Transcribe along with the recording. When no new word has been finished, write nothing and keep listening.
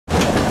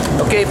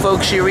Okay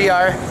folks, here we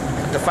are,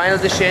 the final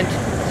descent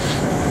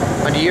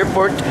on the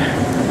airport,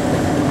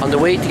 on the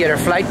way to get our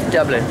flight to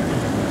Dublin.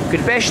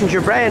 Good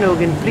passenger Brian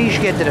Hogan, please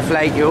get to the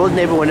flight, you're holding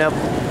everyone up,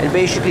 and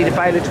basically the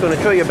pilot's going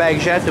to throw your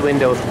baggage out the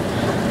window.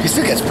 He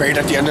still gets paid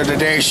at the end of the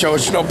day, so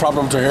it's no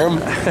problem to him.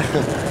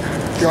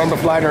 If you're on the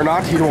flight or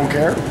not, he don't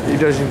care. He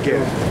doesn't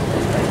care.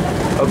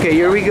 Okay,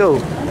 here we go.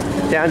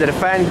 Down to the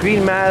Fan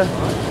Green Mile,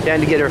 down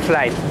to get our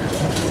flight.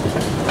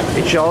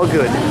 It's all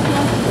good.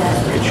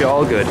 It's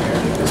all good.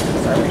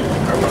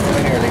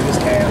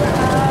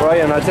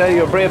 Brian, I'll tell you,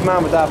 you're a brave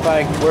man with that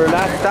bag. We're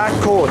not that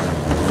coat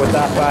with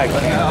that bag.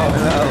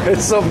 No.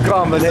 It's some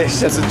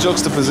combination. It's a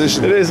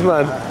juxtaposition. It is,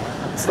 man.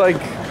 It's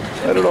like,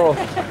 I don't know.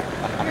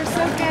 You're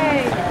so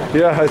gay.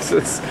 Yeah,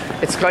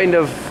 it's kind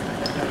of,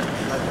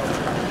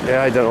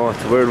 yeah, I don't know,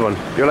 it's a weird one.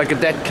 You're like a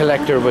debt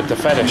collector with the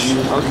fetish.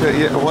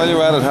 Okay, yeah, while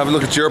you're at it, have a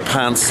look at your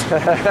pants.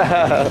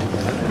 Have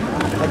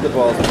the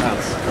balls of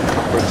pants.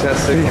 For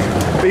test signal.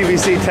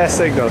 BBC test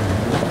signal.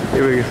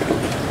 Here we go.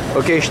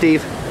 Okay,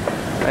 Steve,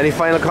 any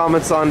final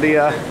comments on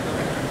the...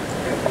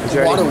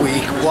 What a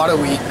week, what a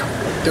week.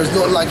 There's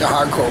nothing like a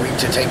hardcore week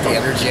to take the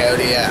energy out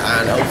of you,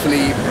 and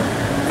hopefully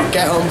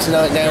get home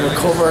tonight now,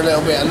 recover a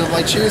little bit, and then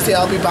by Tuesday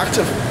I'll be back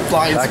to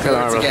flying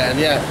spirits again.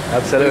 Yeah,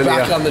 absolutely. Be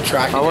back on the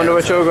track. I wonder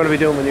what you're going to be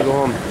doing when you go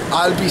home.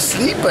 I'll be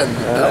sleeping.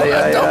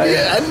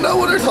 And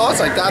no other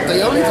thoughts like that.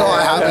 The only thought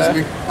I have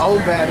is my own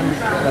bed.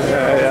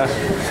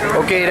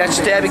 Okay, that's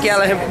Tabby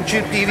Callaghan from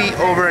Tube TV,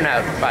 over and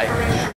out. Bye.